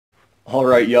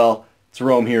Alright, y'all, it's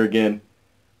Rome here again.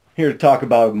 Here to talk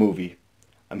about a movie.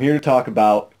 I'm here to talk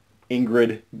about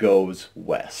Ingrid Goes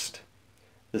West.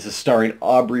 This is starring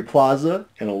Aubrey Plaza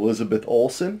and Elizabeth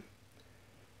Olsen.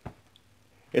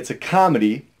 It's a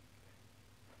comedy,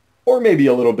 or maybe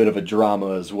a little bit of a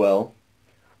drama as well,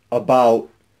 about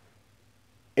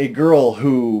a girl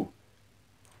who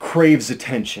craves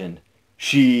attention.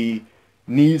 She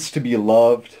needs to be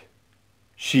loved.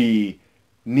 She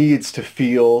needs to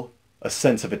feel a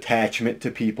sense of attachment to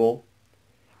people.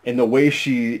 And the way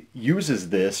she uses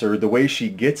this, or the way she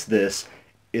gets this,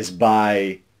 is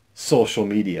by social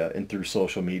media and through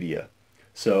social media.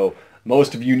 So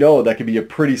most of you know that can be a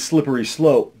pretty slippery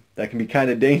slope. That can be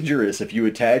kind of dangerous if you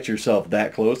attach yourself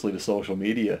that closely to social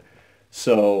media.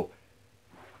 So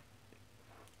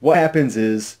what happens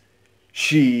is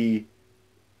she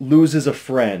loses a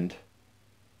friend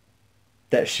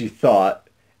that she thought,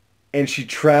 and she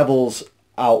travels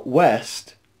out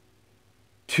west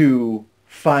to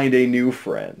find a new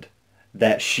friend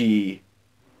that she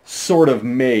sort of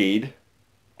made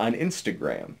on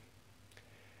Instagram.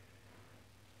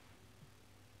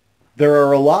 There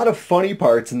are a lot of funny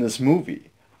parts in this movie.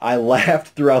 I laughed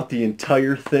throughout the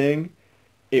entire thing.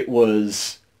 It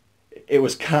was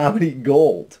comedy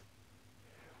gold.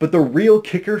 But the real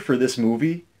kicker for this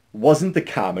movie wasn't the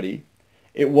comedy.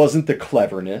 It wasn't the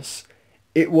cleverness.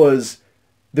 It was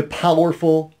the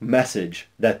powerful message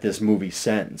that this movie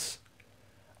sends.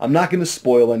 I'm not going to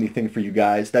spoil anything for you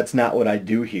guys. That's not what I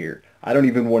do here. I don't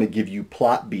even want to give you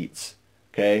plot beats,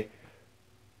 okay?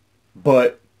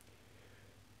 But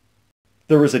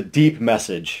there was a deep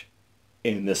message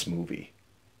in this movie.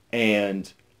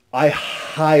 And I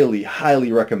highly,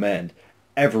 highly recommend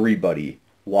everybody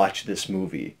watch this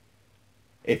movie.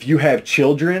 If you have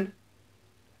children,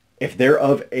 if they're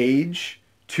of age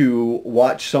to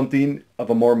watch something of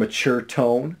a more mature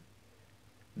tone,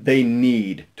 they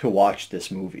need to watch this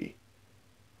movie.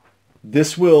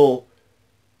 This will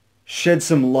shed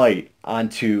some light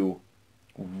onto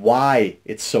why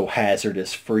it's so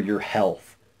hazardous for your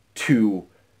health to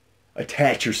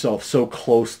attach yourself so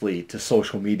closely to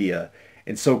social media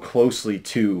and so closely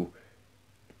to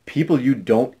people you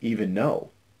don't even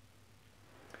know.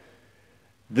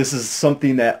 This is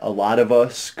something that a lot of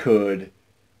us could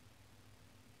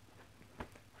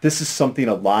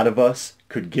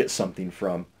get something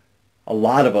from. A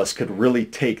lot of us could really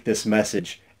take this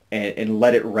message and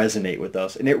let it resonate with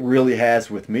us. And it really has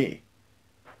with me.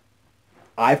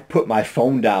 I've put my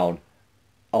phone down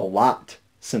a lot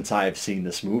since I've seen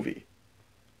this movie.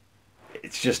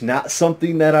 It's just not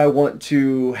something that I want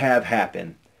to have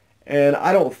happen. And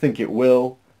I don't think it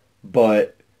will,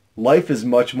 but life is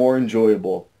much more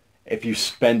enjoyable if you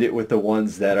spend it with the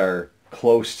ones that are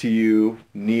close to you,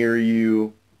 near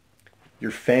you,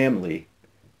 your family,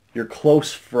 your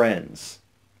close friends.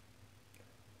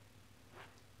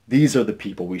 These are the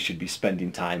people we should be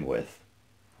spending time with,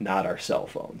 not our cell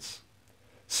phones.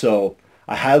 So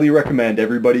I highly recommend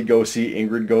everybody go see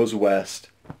Ingrid Goes West.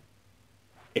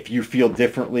 If you feel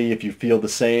differently, if you feel the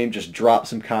same, just drop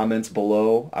some comments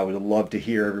below. I would love to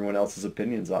hear everyone else's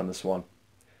opinions on this one.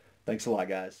 Thanks a lot,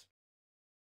 guys.